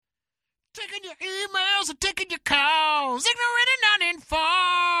Taking your emails and taking your calls. Ignorant and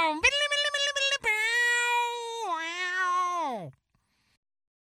uninformed.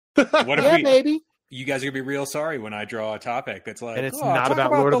 What if Yeah, baby. you guys are gonna be real sorry when I draw a topic that's like, And it's talk not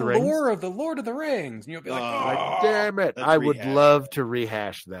about Lord of the Rings? lore of the Lord of the Rings, and you'll be like, Like, damn it. let's I would rehash love to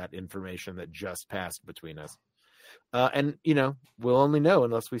rehash that information that just passed between us. And, we'll only know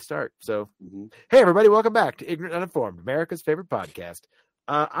unless we start. So, Hey, everybody, welcome back to Ignorant Uninformed, America's favorite podcast.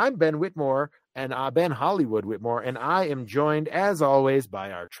 I'm Ben Whitmore, and Ben Hollywood Whitmore, and I am joined, as always,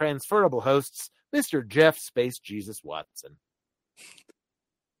 by our transferable hosts, Mr. Jeff Space Jesus Watson.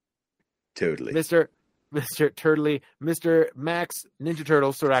 Totally. Mr. Turtley, Mr. Max Ninja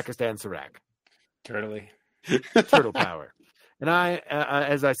Turtle Sarakistan Sarak. turtly. Turtle power. And I,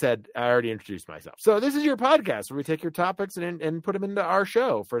 as I said, I already introduced myself. So this is your podcast where we take your topics and put them into our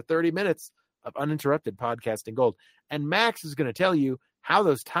show for 30 minutes of uninterrupted podcasting gold. And Max is going to tell you how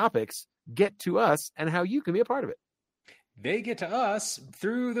those topics get to us and how you can be a part of it. They get to us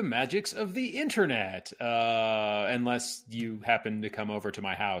through the magics of the internet, unless you happen to come over to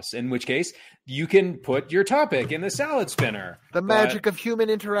my house, in which case you can put your topic in the salad spinner. The magic of human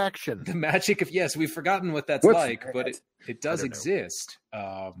interaction. The magic of, yes, we've forgotten what that's What's like, that? but it does I don't know. exist.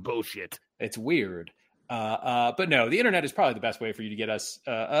 Bullshit. It's weird. But no, the internet is probably the best way for you to get us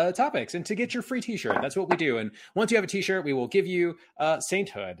topics and to get your free t-shirt. That's what we do. And once you have a t-shirt, we will give you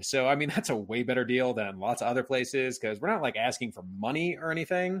sainthood. So, I mean, that's a way better deal than lots of other places because we're not like asking for money or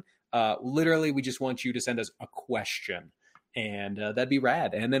anything. Literally, we just want you to send us a question and that'd be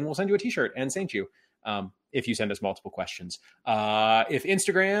rad. And then we'll send you a t-shirt and saint you if you send us multiple questions. If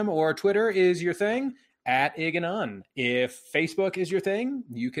Instagram or Twitter is your thing, at Ig and Un. If Facebook is your thing,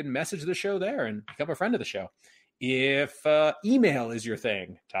 you can message the show there and become a friend of the show. If email is your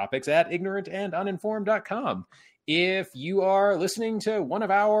thing, topics at ignorantanduninformed.com. If you are listening to one of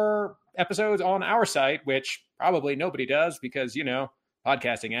our episodes on our site, which probably nobody does because,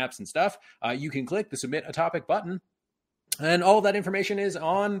 podcasting apps and stuff, you can click the submit a topic button. And all that information is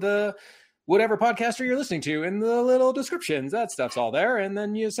on the whatever podcaster you're listening to in the little descriptions. That stuff's all there. And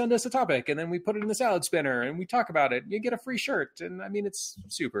then you send us a topic and then we put it in the salad spinner and we talk about it. You get a free shirt. And I mean, it's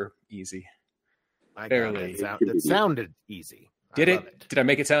super easy. Barely. It sounded easy. Did I it? love it? Did I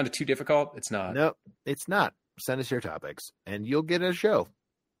make it sound too difficult? It's not. No, it's not. Send us your topics and you'll get a show.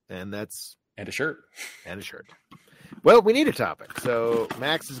 And that's... And a shirt. And a shirt. Well, we need a topic. So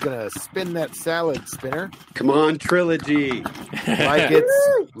Max is going to spin that salad spinner. Come on, trilogy. Like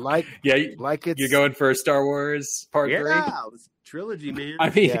it's... You're going for Star Wars Part 3? Yeah, trilogy, man. I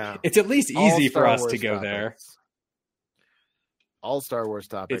mean, Yeah. it's at least All easy Star for us Wars to go topics. there. All Star Wars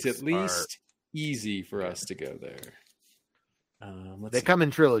topics. It's at least easy for us to go there. Let's They see. come in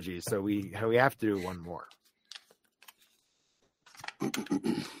trilogies, so we have to do one more.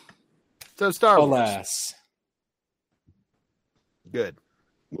 So Star Wars. Alas. Good.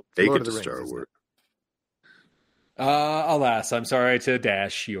 Take Lord it of to the Star Rings, isn't Wars. Alas, I'm sorry to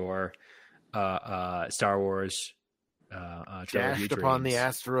dash your Star Wars trilogy Dashed upon the dreams.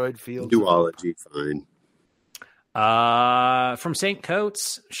 asteroid field. Duology, fine. From St.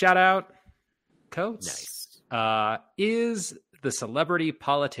 Coates, shout out Coates. Nice. Is the celebrity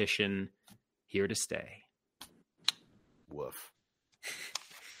politician here to stay? Woof.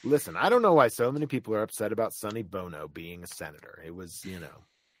 Listen, I don't know why so many people are upset about Sonny Bono being a senator. It was,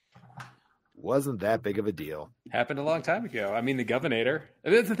 wasn't that big of a deal. Happened a long time ago. I mean, the governor.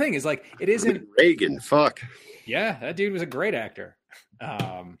 The thing is, like, it isn't. Reagan, fuck. Yeah, that dude was a great actor.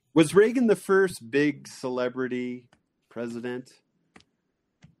 Was Reagan the first big celebrity president?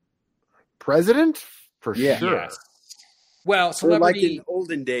 President? For Yeah. sure. Yes. Well, Or like celebrity. in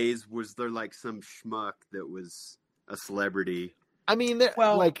olden days, was there like some schmuck that was a celebrity? I mean,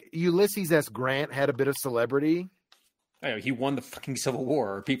 like Ulysses S. Grant had a bit of celebrity. He won the fucking Civil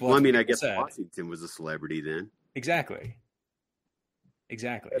War. People. Well, I that's mean, what I people guess said. Washington was a celebrity then. Exactly. That's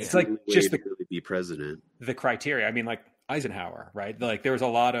It's like the only way just to really be president. the criteria. I mean, like Eisenhower, right? Like there was a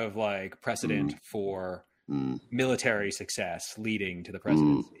lot of like precedent for military success leading to the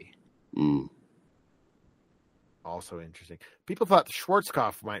presidency. Also interesting. People thought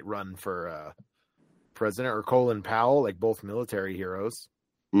Schwarzkopf might run for president, or Colin Powell, like both military heroes.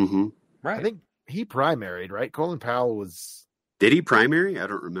 Mm-hmm. Right. I think he primaried, right? Colin Powell was... Did he primary? I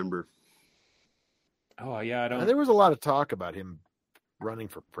don't remember. Oh yeah, I don't. There was a lot of talk about him running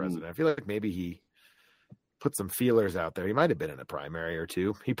for president. I feel like maybe he put some feelers out there. He might have been in a primary or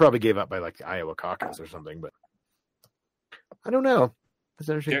two. He probably gave up by like the Iowa caucus or something, but I don't know. That's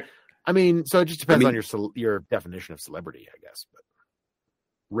interesting. Yeah. I mean, so it just depends on your definition of celebrity, I guess. But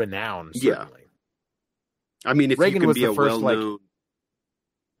renown, certainly. I mean, if Reagan you can was be the a first, well-known...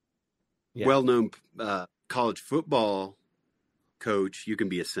 Yeah. well-known college football coach, you can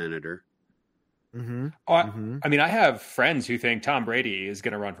be a senator. Mm-hmm. Oh, Mm-hmm. I mean, I have friends who think Tom Brady is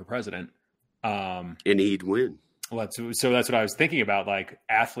going to run for president. And he'd win. So that's what I was thinking about, like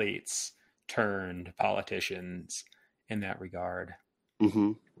athletes turned politicians in that regard.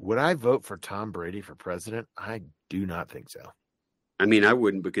 Mm-hmm. Would I vote for Tom Brady for president? I do not think so. I mean, I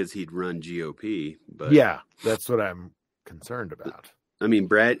wouldn't because he'd run GOP. But Yeah, that's what I'm concerned about. I mean,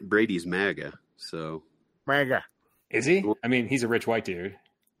 Brady's MAGA, so MAGA. Is he? I mean, he's a rich white dude.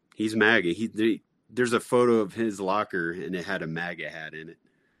 he's MAGA. There's a photo of his locker, and it had a MAGA hat in it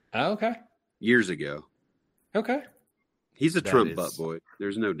Oh, okay. years ago. Okay. He's a That Trump is- butt boy.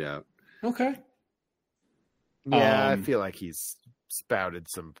 There's no doubt. Okay. Yeah, I Um, feel like he's spouted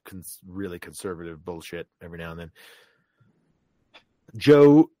some really conservative bullshit every now and then.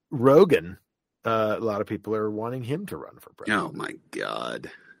 Joe Rogan, a lot of people are wanting him to run for president. Oh my God!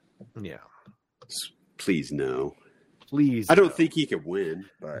 Yeah, Please no. please. I don't no. think he could win.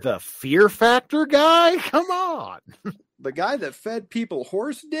 But The Fear Factor guy. Come on. the guy that fed people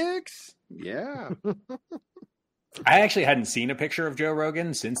horse dicks. Yeah. I actually hadn't seen a picture of Joe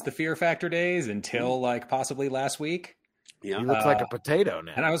Rogan since the Fear Factor days until like possibly last week. Yeah. He looks like a potato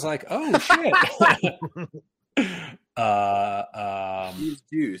now. And I was like, oh shit. He's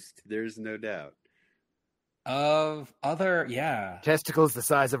juiced. There's no doubt. Of other, yeah. Testicles the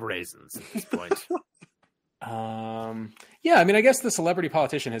size of raisins at this point. Yeah, I mean, I guess the celebrity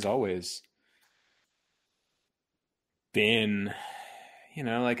politician has always been, you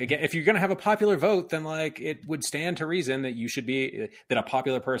know, like, again, if you're going to have a popular vote, then like it would stand to reason that that a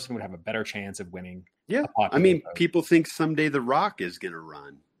popular person would have a better chance of winning. Yeah. a popular I mean, vote. people think someday The Rock is going to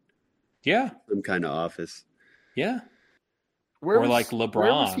run Yeah, some kind of office. yeah. Where Or was- like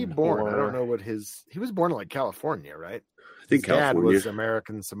Where was he LeBron, born? I or- don't know what he was born in like California, right? I think His dad California. was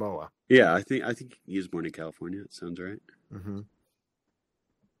American Samoa. Yeah, I think he was born in California. That sounds right. Mm-hmm.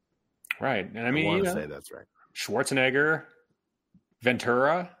 Right. And I I mean, want you to know, say that's right. Schwarzenegger,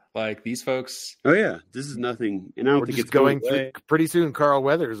 Ventura, like these folks. Oh yeah, this is nothing, and I don't We're think just it's going away. through. Pretty soon, Carl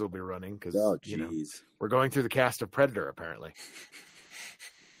Weathers will be running because Oh you know, jeez. we're going through the cast of Predator. Apparently,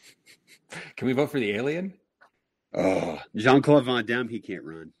 Can we vote for the alien? Oh, Jean-Claude Van Damme, he can't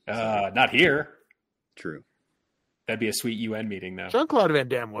run. Not here. True. That'd be a sweet UN meeting, though. Jean-Claude Van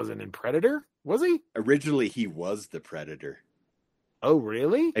Damme wasn't in Predator, was he? Originally, he was the Predator. Oh,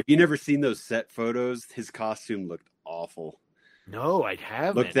 really? Have you never seen those set photos? His costume looked awful. No, I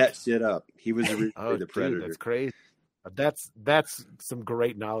haven't. Look that shit up. He was originally Oh, the dude, Predator. that's crazy. That's some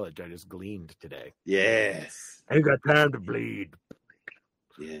great knowledge I just gleaned today. Yes. I ain't got time to bleed.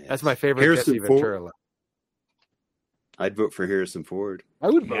 Yes. That's my favorite Harrison Jesse Ford. Ventura line. I'd vote for Harrison Ford. I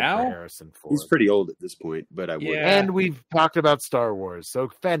would vote Now? for Harrison Ford. He's pretty old at this point, but I would. Yeah. And we've talked about Star Wars, so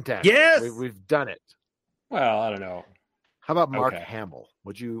fantastic. Yes! We've done it. Well, I don't know. How about Mark Okay. Hamill?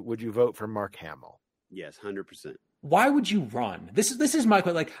 Would you vote for Mark Hamill? Yes, 100%. Why would you run? This is my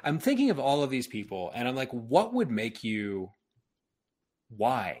question. Like, I'm thinking of all of these people, and I'm like, what would make you?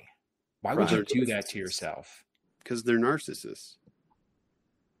 Why? Why would you Right. do that to yourself? Because they're narcissists.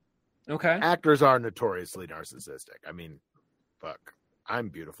 Okay. Actors are notoriously narcissistic. I mean, fuck. I'm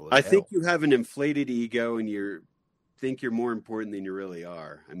beautiful. As I hell. think you have an inflated ego and think you're more important than you really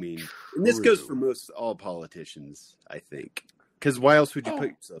are. I mean, and this goes True. for most all politicians, I think. Because why else would you Oh. put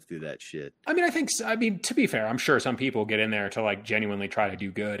yourself through that shit? I mean, to be fair, I'm sure some people get in there to like genuinely try to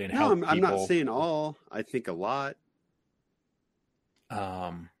do good and No, help I'm not people. saying all. I think a lot.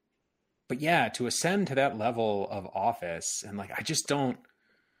 But yeah, to ascend to that level of office, and like, I just don't.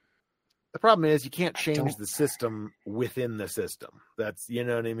 the problem is you can't change don't- the system within the system. That's you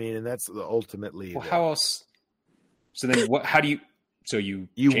know what I mean, and that's ultimately Well, how else? So then, what? How do you? So you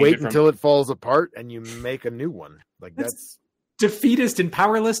you change wait it from- until it falls apart and you make a new one. Like That's- defeatist and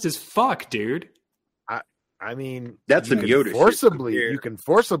powerless as fuck, dude. I mean, That's you some can Yoda shit forcibly. right there. You can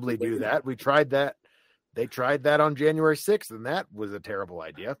forcibly do that. We tried that. They tried that on January 6th, and that was a terrible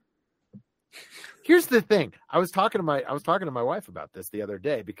idea. Here's the thing. I was talking to my wife about this the other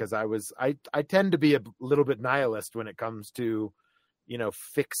day because I tend to be a little bit nihilist when it comes to, you know,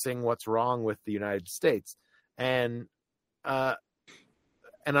 fixing what's wrong with the United States. And I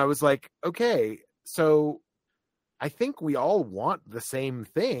was like, okay, so I think we all want the same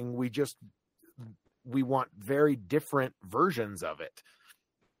thing. We want very different versions of it.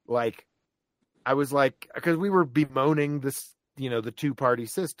 Like, I was like, because we were bemoaning this, you know, the two-party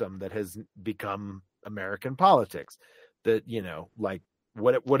system that has become American politics. That, you know, like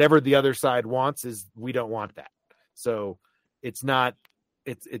whatever the other side wants is we don't want that. So it's not,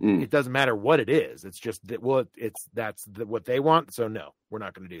 it doesn't matter what it is. It's just that, well, that's what they want. So no, we're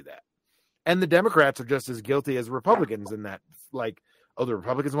not going to do that. And the Democrats are just as guilty as Republicans in that, like, oh, the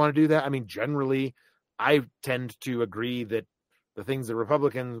Republicans want to do that. I mean, generally, I tend to agree that the things that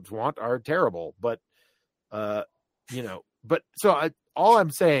Republicans want are terrible, but, all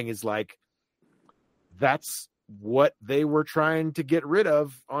I'm saying is, like, that's what they were trying to get rid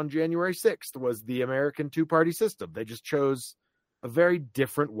of on January 6th was the American two-party system. They just chose a very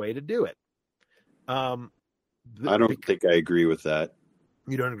different way to do it. I don't think I agree with that.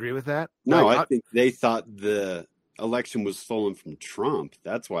 You don't agree with that? No, I think they thought the election was stolen from Trump.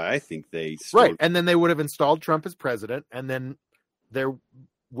 That's why I think they stole. Right. And then they would have installed Trump as president, and then there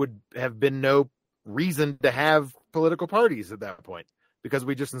would have been no reason to have political parties at that point because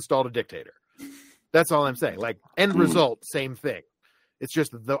we just installed a dictator. That's all I'm saying. Like, end result, same thing. It's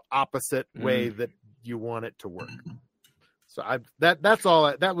just the opposite way that you want it to work. So that's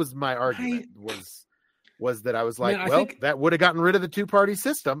all. That was my argument. Was that I was like, that would have gotten rid of the two-party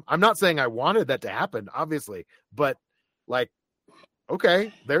system. I'm not saying I wanted that to happen, obviously, but like,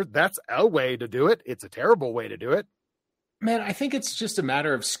 okay, that's a way to do it. It's a terrible way to do it. Man, I think it's just a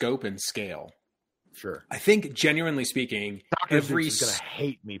matter of scope and scale. Sure. I think, genuinely speaking, Dr. Zeus is going to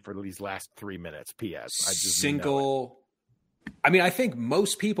hate me for these last 3 minutes. P.S. I mean, I think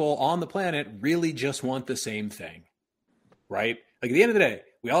most people on the planet really just want the same thing, right? Like, at the end of the day,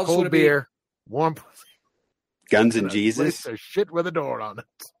 we all just want to beer, warm pussy, guns and Jesus, a shit with a door on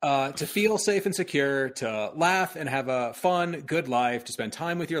it. To feel safe and secure, to laugh and have a fun, good life, to spend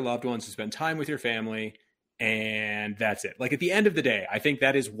time with your loved ones, to spend time with your family. And that's it. Like, at the end of the day, I think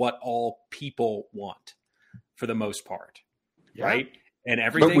that is what all people want for the most part. Yeah. Right. And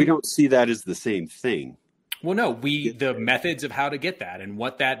everything. But we don't see that as the same thing. Well, no, the methods of how to get that and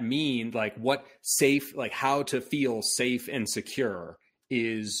what that means, like what safe, like how to feel safe and secure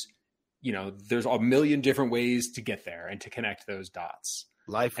is, there's a million different ways to get there and to connect those dots.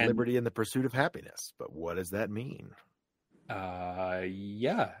 Life, liberty, and the pursuit of happiness. But what does that mean?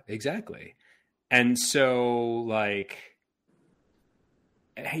 Yeah, exactly. And so, like,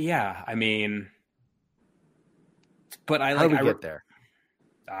 yeah, I mean, but how do we get there?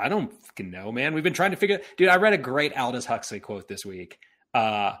 I don't fucking know, man. We've been trying to figure. Dude, I read a great Aldous Huxley quote this week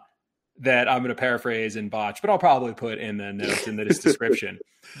that I'm going to paraphrase and botch, but I'll probably put in the notes in this description.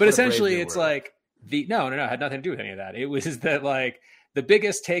 But essentially, it's like no, it had nothing to do with any of that. It was that, like, the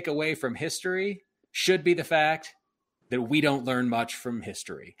biggest takeaway from history should be the fact that we don't learn much from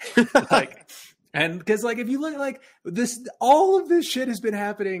history, like. And because, like, if you look, like, this, all of this shit has been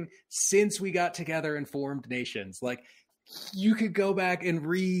happening since we got together and formed nations. Like, you could go back and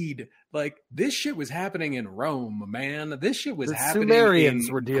read, like, this shit was happening in Rome, man. This shit was happening Sumerians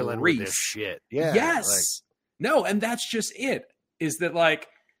in were dealing Greece. With this shit. Yeah. Yes. No, and that's just it. Is that, like,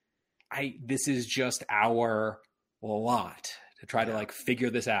 this is just our lot to try to, like, figure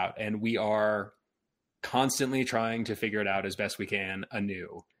this out. And we are constantly trying to figure it out as best we can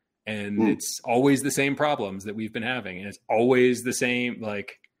anew. And it's always the same problems that we've been having. And it's always the same,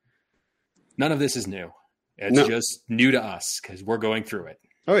 like, none of this is new. It's just new to us because we're going through it.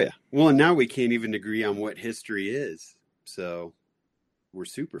 Oh, yeah. Well, and now we can't even agree on what history is. So we're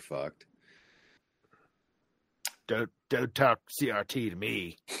super fucked. Don't talk CRT to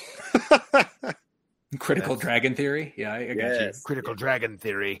me. Critical dragon theory. Yeah, I got you. Critical dragon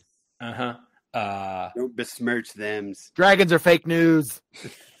theory. Don't besmirch them. Dragons are fake news.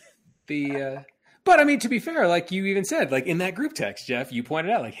 But I mean, to be fair, like you even said, like in that group text, Jeff, you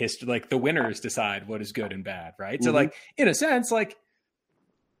pointed out, like, history, like the winners decide what is good and bad, right? Mm-hmm. So, like, in a sense, like,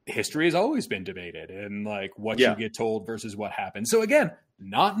 history has always been debated, and like what you get told versus what happens. So again,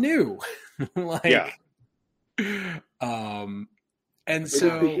 not new. And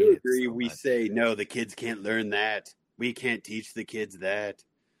so we say no, the kids can't learn that. We can't teach the kids that.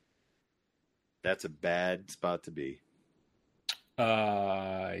 That's a bad spot to be.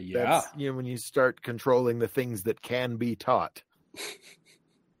 Yeah. That's, when you start controlling the things that can be taught,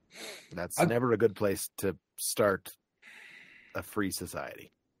 that's never a good place to start a free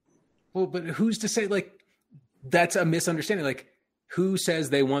society. Well, but who's to say, like, that's a misunderstanding? Like, who says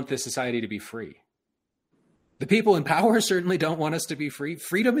they want this society to be free? The people in power certainly don't want us to be free.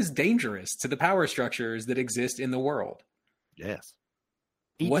 Freedom is dangerous to the power structures that exist in the world. Yes.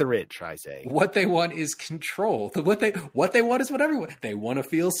 Eat the rich, I say. What they want is control. What they want is what everyone. They want to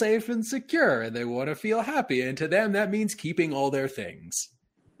feel safe and secure, and they want to feel happy. And to them, that means keeping all their things,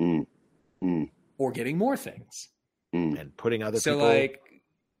 or getting more things, and putting other people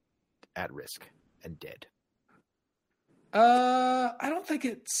at risk and dead. I don't think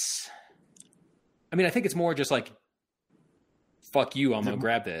it's. I mean, I think it's more just like, fuck you, I'm gonna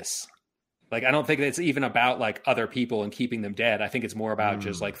grab this. Like, I don't think it's even about like other people and keeping them dead. I think it's more about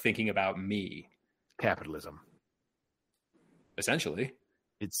just like thinking about me. Capitalism. Essentially.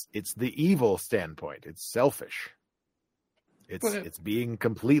 It's the evil standpoint. It's selfish. It's being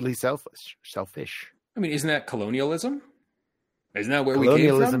completely selfish. I mean, isn't that colonialism? Isn't that where we came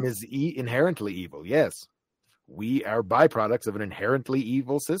Colonialism from? is inherently evil. Yes. We are byproducts of an inherently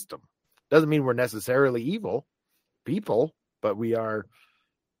evil system. Doesn't mean we're necessarily evil people, but we are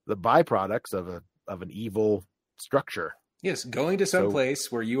the byproducts of an evil structure. Yes, going to some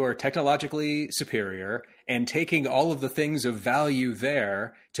place where you are technologically superior and taking all of the things of value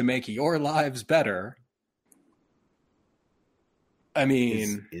there to make your lives better. I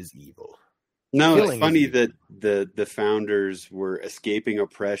mean, is evil. No, Killing it's funny is that the founders were escaping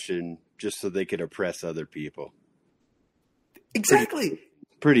oppression just so they could oppress other people. exactly.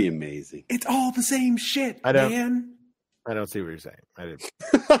 Pretty amazing. It's all the same shit, I don't- man. I don't see what you're saying.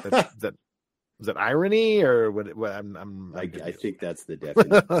 Is that irony or what? I'm I think that's the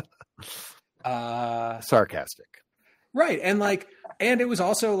definition. sarcastic. Right. And it was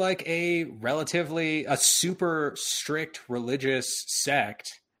also like a super strict religious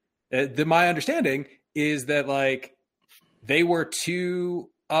sect. My understanding is that like they were too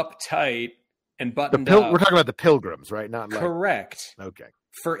uptight and buttoned up. We're talking about the Pilgrims, right? Not like, correct. okay.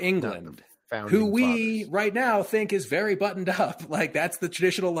 For England. Founding Who we fathers. right now think is very buttoned up. Like that's the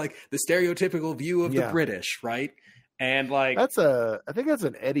traditional, like the stereotypical view of the Yeah. British, right? And like I think that's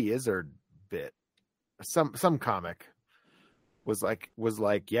an Eddie Izzard bit. Some comic was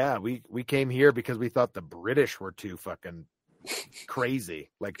like, yeah, we came here because we thought the British were too fucking crazy,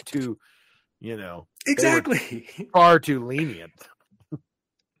 like too, exactly. far too lenient.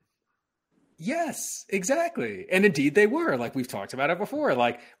 Yes, exactly. And indeed they were. Like we've talked about it before.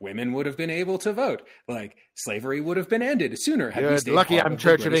 Like women would have been able to vote. Like slavery would have been ended sooner had we You're stayed lucky part I'm of the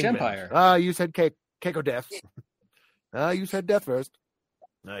Church of British England. Empire. You said Keiko death. You said death first.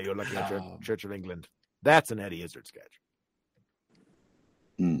 You're lucky I'm Church of England. That's an Eddie Izzard sketch.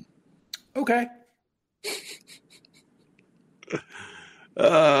 Okay.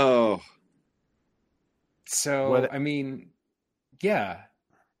 Oh, So I mean, yeah.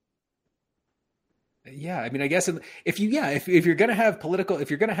 I mean, I guess if you're gonna have if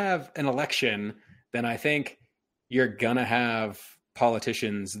you're gonna have an election, then I think you're gonna have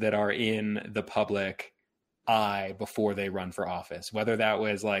politicians that are in the public eye before they run for office. Whether that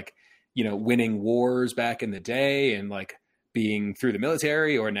was like, winning wars back in the day and like being through the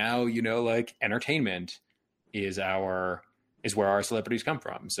military, or now, like entertainment is where our celebrities come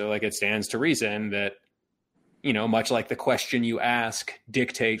from. So like it stands to reason that, much like the question you ask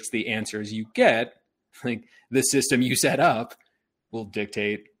dictates the answers you get, like the system you set up will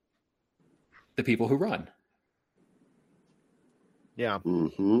dictate the people who run. Yeah.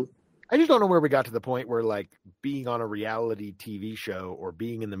 mm-hmm. I just don't know where we got to the point where like being on a reality TV show or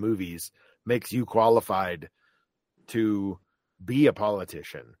being in the movies makes you qualified to be a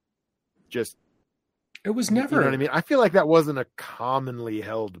politician. Just It was never. You know what I mean? I feel like that wasn't a commonly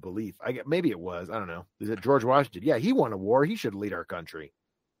held belief. Maybe it was. I don't know. Is it George Washington? Yeah, he won a war. He should lead our country.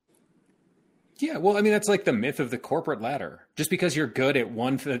 Yeah, well, I mean, that's like the myth of the corporate ladder. Just because you're good at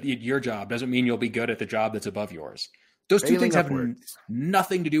your job doesn't mean you'll be good at the job that's above yours. Those two Failing things have upwards.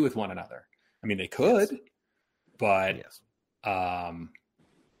 nothing to do with one another. I mean, they could, but Yes.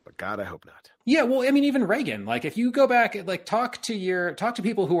 But God, I hope not. yeah. Well, I mean, even Reagan. Like, if you go back, like, talk to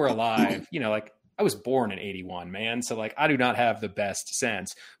people who are alive. Like I was born in '81, man. So like, I do not have the best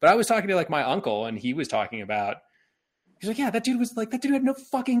sense. But I was talking to like my uncle, and he was talking about. He's like, yeah, that dude had no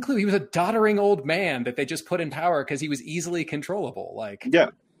fucking clue. He was a doddering old man that they just put in power because he was easily controllable. Like, Yeah.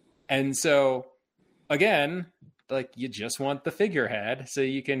 And so, again, like you just want the figurehead so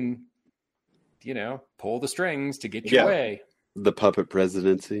you can, pull the strings to get your Yeah. way. The puppet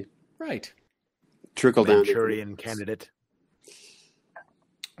presidency. Right. Trickle down. Manchurian candidate.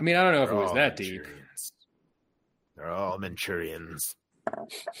 I mean, I don't know if it They're was all that deep. Manchurians. They're all Manchurians.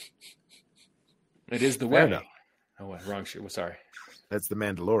 It is the Fair way. enough. Oh, what, wrong shit. Well, sorry. That's the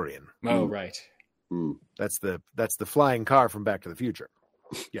Mandalorian. Oh, right. Mm. That's the flying car from Back to the Future.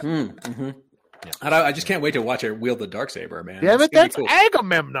 Yeah. Mm-hmm. Yeah. And I just can't wait to watch it wield the Darksaber, man. Damn It's it, gonna be that's cool.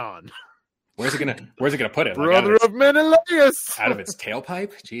 Agamemnon, Where's it gonna put it? Like, brother of Menelaus. out of its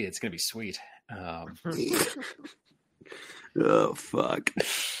tailpipe? Gee, it's gonna be sweet. Oh fuck.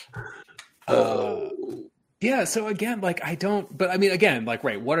 Yeah. So again, like I don't. But I mean, again, like,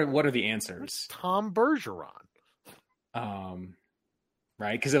 right? What are the answers? Tom Bergeron.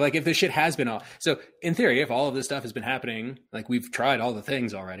 Right? Because like if this shit has been all, so in theory, if all of this stuff has been happening, like we've tried all the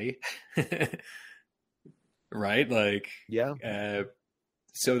things already, right? Like, Yeah.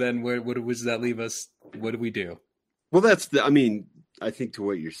 So then where does that leave us? What do we do? Well, I think to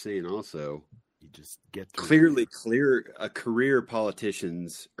what you're saying also, You just get through. career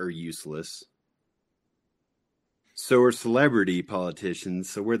politicians are useless. So are celebrity politicians.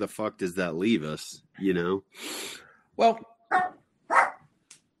 So where the fuck does that leave us? You know? Well,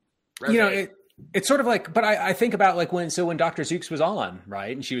 it's sort of like, but I think about like when Dr. Zooks was on,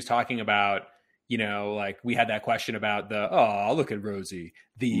 right? And she was talking about, like we had that question about look at Rosie,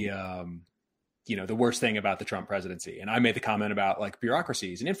 the worst thing about the Trump presidency. And I made the comment about like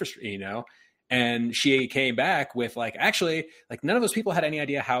bureaucracies and infrastructure, and she came back with like, actually, like none of those people had any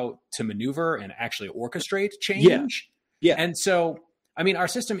idea how to maneuver and actually orchestrate change. Yeah. And so, I mean, our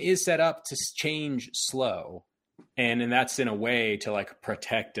system is set up to change slow. And that's in a way to like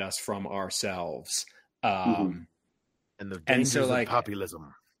protect us from ourselves. And the dangers of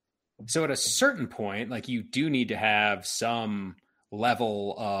populism. So at a certain point, like you do need to have some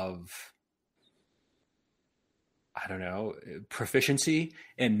level of, I don't know, proficiency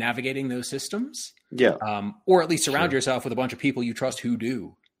in navigating those systems. Yeah. Or at least surround yourself with a bunch of people you trust who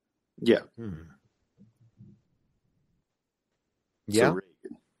do. Yeah. Yeah.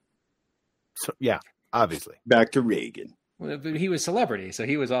 So, obviously. Back to Reagan. Well, but he was celebrity, so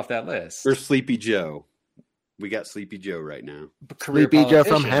he was off that list. Or Sleepy Joe. We got Sleepy Joe right now. Sleepy Joe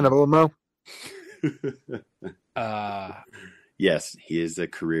from Hannibal Mo. Yes, he is a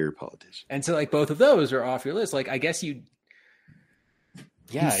career politician. And so like both of those are off your list. Like I guess he's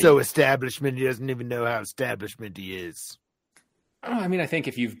so establishment he doesn't even know how establishment he is. I think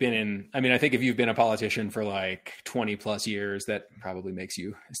if you've been a politician for like 20 plus years, that probably makes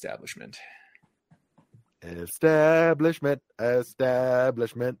you establishment. Establishment.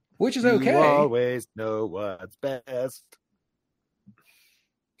 Which is okay. You always know what's best.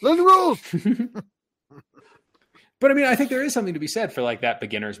 Learn the rules. But I mean, I think there is something to be said for like that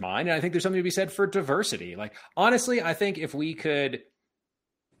beginner's mind. And I think there's something to be said for diversity. Like, honestly, I think if we could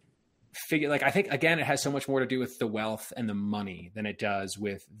figure, like, I think, again, it has so much more to do with the wealth and the money than it does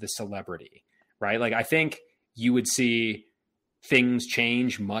with the celebrity, right? Like, I think you would see things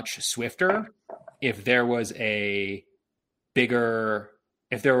change much swifter if there was if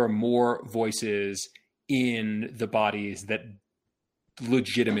there were more voices in the bodies that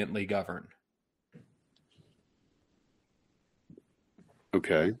legitimately govern.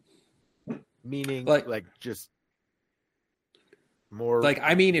 Okay. Meaning like just more like,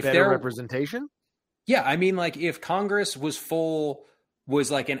 I mean, if better representation? Yeah. I mean, like if Congress was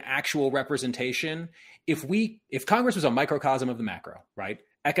like an actual representation, if Congress was a microcosm of the macro, right?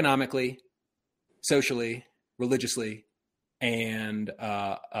 Economically, socially, religiously, and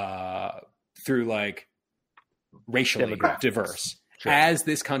through like racially diverse, as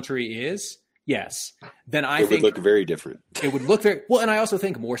this country is, yes, then I think it would look very different. It would look very well, and I also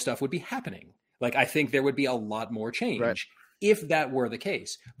think more stuff would be happening. Like I think there would be a lot more change if that were the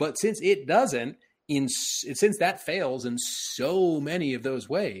case. But since it doesn't, since that fails in so many of those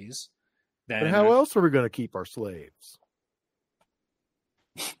ways, then but how else are we going to keep our slaves?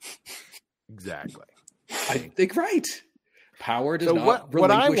 Exactly. I think power does not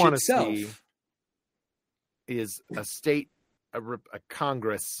what I want itself. To see is a state, a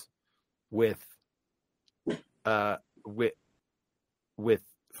Congress with like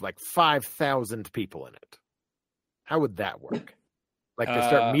 5,000 people in it. How would that work? Like to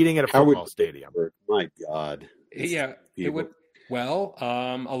start meeting at a football stadium. My God. Yeah, it would. Well,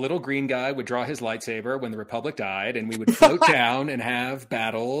 a little green guy would draw his lightsaber when the Republic died, and we would float down and have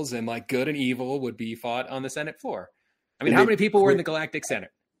battles, and like good and evil would be fought on the Senate floor. I mean, how many people were in the Galactic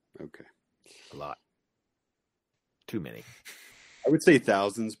Senate? Okay. A lot. Too many. I would say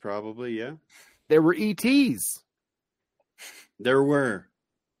thousands, probably, yeah. There were ETs. There were.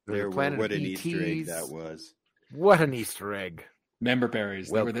 What an Easter egg that was. What an Easter egg. Member berries.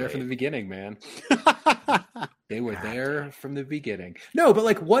 They were there from the beginning, man. They were there from the beginning. No, but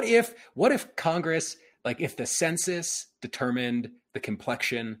like what if Congress, like if the census determined the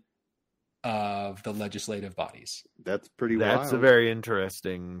complexion of the legislative bodies? That's pretty wild. That's a very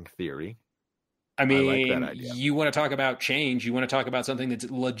interesting theory. I mean, I like that idea. You want to talk about change, you want to talk about something that's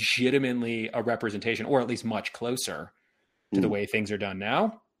legitimately a representation, or at least much closer to the way things are done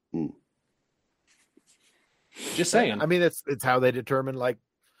now. Just saying. I mean, it's how they determine like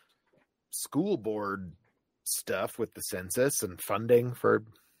school board stuff with the census and funding for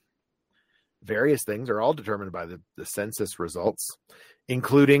various things are all determined by the census results,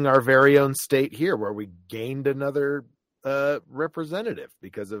 including our very own state here, where we gained another representative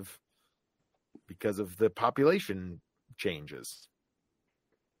because of the population changes.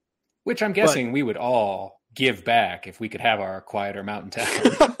 Which I'm guessing we would all give back if we could have our quieter mountain town.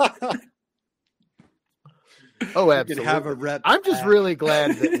 Oh, We could absolutely. have a rep. I'm just back. really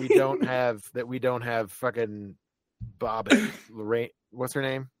glad that we don't have fucking Bobbitt. Lorraine, what's her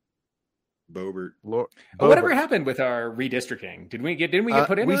name? Bobert. Whatever Bobert. happened with our redistricting? Didn't we get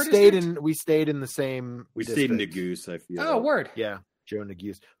put in? We our stayed district? we stayed in the same. We stayed in district. Goose. I feel. Oh, word. Yeah, Joe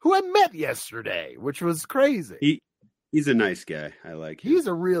Neguse, who I met yesterday, which was crazy. He's a nice guy. I like him. He's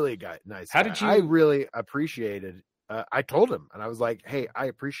a really nice How guy. did you- I really appreciated. I told him, and I was like, "Hey, I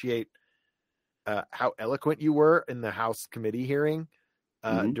appreciate how eloquent you were in the House committee hearing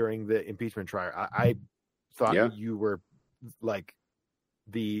Mhm. during the impeachment trial. I thought Yeah. you were like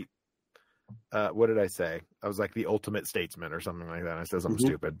the what did I say? I was like the ultimate statesman or something like that. I said something Mhm.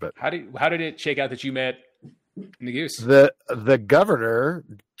 stupid, but How did it shake out that you met Neguse? the governor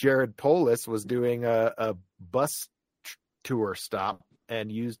Jared Polis was doing a bus tour stop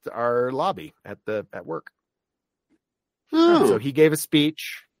and used our lobby at work. Oh, So he gave a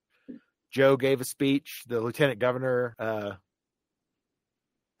speech. Joe gave a speech. The lieutenant governor, I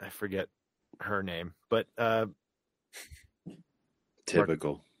forget her name, but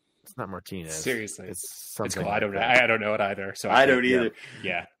typical. it's not Martinez. Seriously, It's it's something. cool. I don't know. like that. I don't know it either. So I don't yeah. either.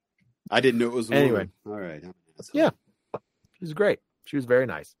 Yeah. I didn't know it was a Anyway. woman. All right. Yeah. She was great. She was very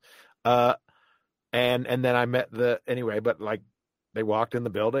nice. And then I met but like they walked in the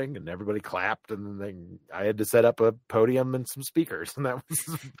building and everybody clapped, and then I had to set up a podium and some speakers, and that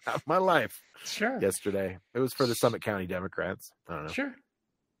was about my life Sure. yesterday. It was for the Summit County Democrats. I don't know. Sure.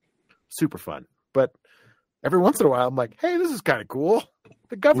 Super fun. But every once in a while I'm like, hey, this is kind of cool.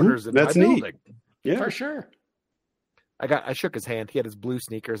 The governor's in that's my neat. building. Yeah. For sure. I shook his hand. He had his blue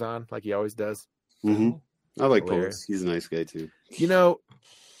sneakers on, like he always does. hmm I like Hilarious. Polis. He's a nice guy too. You know,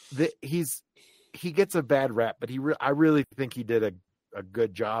 he gets a bad rap, but I really think he did a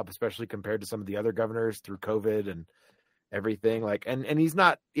good job, especially compared to some of the other governors through COVID and everything. Like, and he's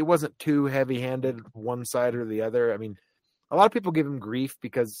not. It wasn't too heavy-handed one side or the other. I mean, a lot of people give him grief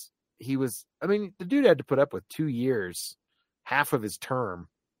because he was. I mean, the dude had to put up with 2 years, half of his term,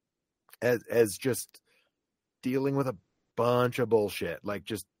 as just dealing with a bunch of bullshit, like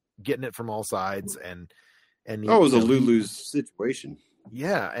just getting it from all sides and. And It was a lose-lose situation.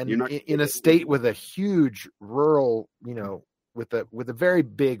 Yeah, and You're not- in a state with a huge rural, with a very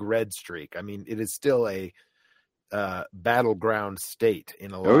big red streak. I mean, it is still a battleground state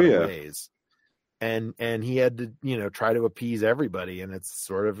in a lot of ways. And he had to, try to appease everybody, and it's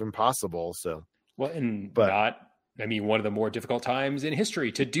sort of impossible. So, Well, But- one of the more difficult times in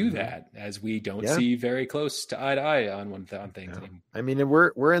history to do that, as we don't see very close to eye on things Yeah. anymore. I mean, and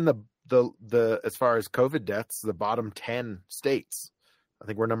we're in the as far as COVID deaths, the bottom 10 states. I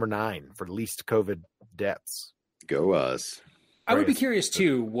think we're number 9 for least COVID deaths. Go us. I would be Right. curious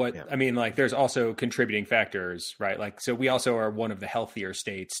too. Yeah. I mean, like, there's also contributing factors, right? Like, so we also are one of the healthier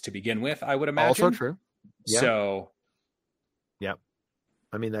states to begin with, I would imagine. Also true. Yeah. So,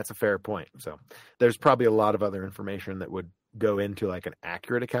 I mean, that's a fair point. So there's probably a lot of other information that would go into like an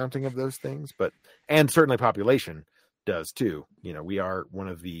accurate accounting of those things, and certainly population does too. We are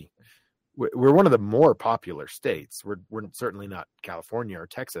we're one of the more popular states. We're certainly not California or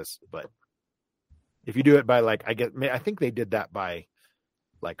Texas, but if you do it by I think they did that by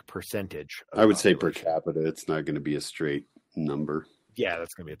like percentage. of I would say per population. capita, it's not going to be a straight number. Yeah,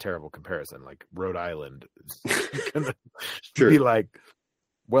 that's going to be a terrible comparison. Like Rhode Island is going to Sure. be like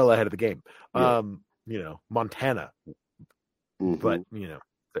well ahead of the game. Yeah. Montana, Mhm.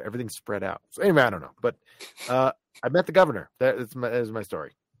 but everything's spread out. So anyway, I don't know, but I met the governor. That is my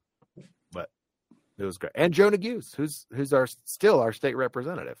story. But it was great, and Joe Neguse, who's still our state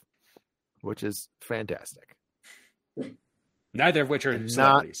representative, which is fantastic, neither of which are And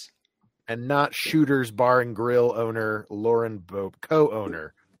celebrities. and not Shooters Bar and Grill owner Lauren Bope,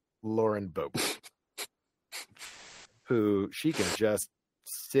 co-owner Lauren Bope, who she can just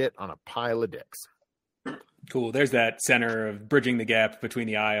sit on a pile of dicks. Cool. There's that center of bridging the gap between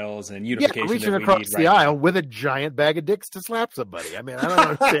the aisles and Yeah, unification reaching that we across need the right aisle with a giant bag of dicks to slap somebody. I mean, I don't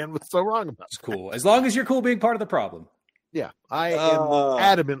understand what's so wrong about It's that. cool. As long as you're cool being part of the problem. Yeah, I am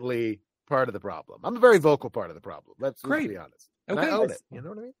adamantly part of the problem. I'm a very vocal part of the problem. Let's Great. be honest. And Okay. I own it. You know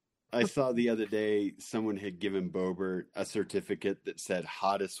what I mean? I saw the other day someone had given Boebert a certificate that said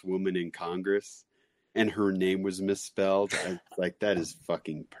hottest woman in Congress, and her name was misspelled. I was like, that is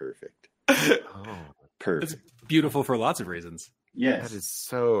fucking perfect. Oh, Perfect. Beautiful for lots of reasons. Yes. that is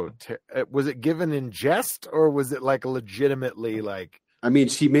so. Was it given in jest, or was it like legitimately like? I mean,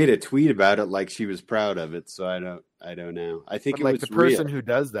 she made a tweet about it like she was proud of it, so I don't know. I think But it like was the person real. who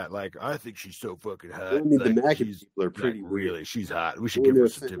does that, like, I think she's so fucking hot. I mean, the Like, MAGA she's people are pretty like, weird. really, she's hot. We should We're give her a no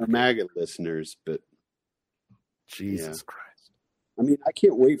offense to certificate. MAGA listeners, but Jesus Christ. I mean, I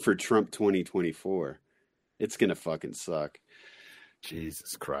can't wait for Trump 2024. It's gonna fucking suck.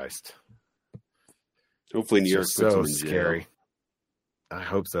 Jesus Christ. Hopefully, New York It's puts so him in jail. scary. I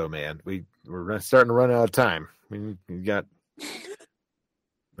hope so, man. We're starting to run out of time. I mean,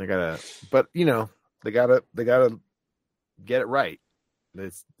 they gotta, but you know, they gotta get it right.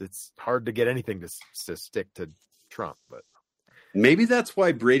 It's hard to get anything to stick to Trump, but Maybe that's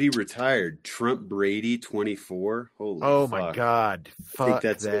why Brady retired. Trump Brady 24. Holy oh fuck. my God, I think fuck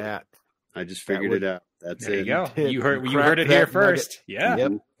that's it. that. I just figured it out. That's There it. you go. Hit- You heard crack it here that nugget. first. Yeah,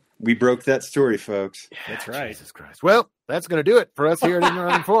 Yep. We broke that story, folks. that's right. Jesus Christ. Well, that's going to do it for us here at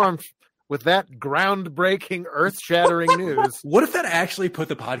Ignorant Uninformed with that groundbreaking, earth-shattering news. What if that actually put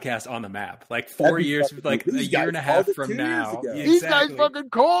the podcast on the map? Like 4 That'd be years, fucking like cool. a These year guys and a half called it from 2 years now. ago. Yeah, These guys exactly. fucking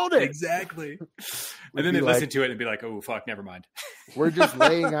called it. Exactly. Would And then be they like- listen to it and be like, "Oh fuck, never mind." We're just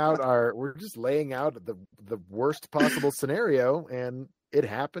laying out the worst possible scenario, and it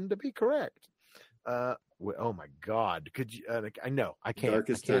happened to be correct. Oh my God! Could you? I know I can't.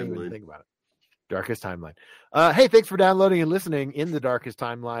 Darkest I can't even timeline. think about it. Darkest timeline. Hey, thanks for downloading and listening in the darkest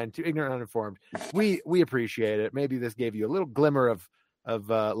timeline to Ignorant Uninformed. We appreciate it. Maybe this gave you a little glimmer of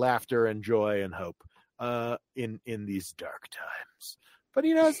laughter and joy and hope in these dark times. But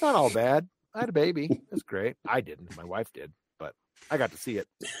you know, it's not all bad. I had a baby. It's great. I didn't. My wife did, but I got to see it.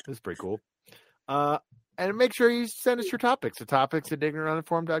 It was pretty cool. And make sure you send us your topics to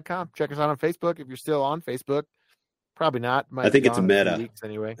topics@ignorantuninformed.com. Check us out on Facebook if you're still on Facebook. Probably not. Might I think be it's on in a few Meta. weeks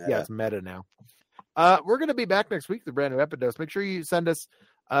anyway. Meta. Yeah, it's Meta now. We're going to be back next week with a brand new Epidose. Make sure you send us,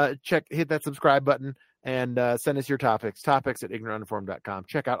 hit that subscribe button and send us your topics at ignorantuninformed.com.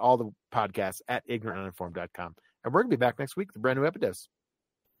 Check out all the podcasts at ignorantuninformed.com. And we're going to be back next week with a brand new Epidose.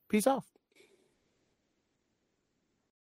 Peace off.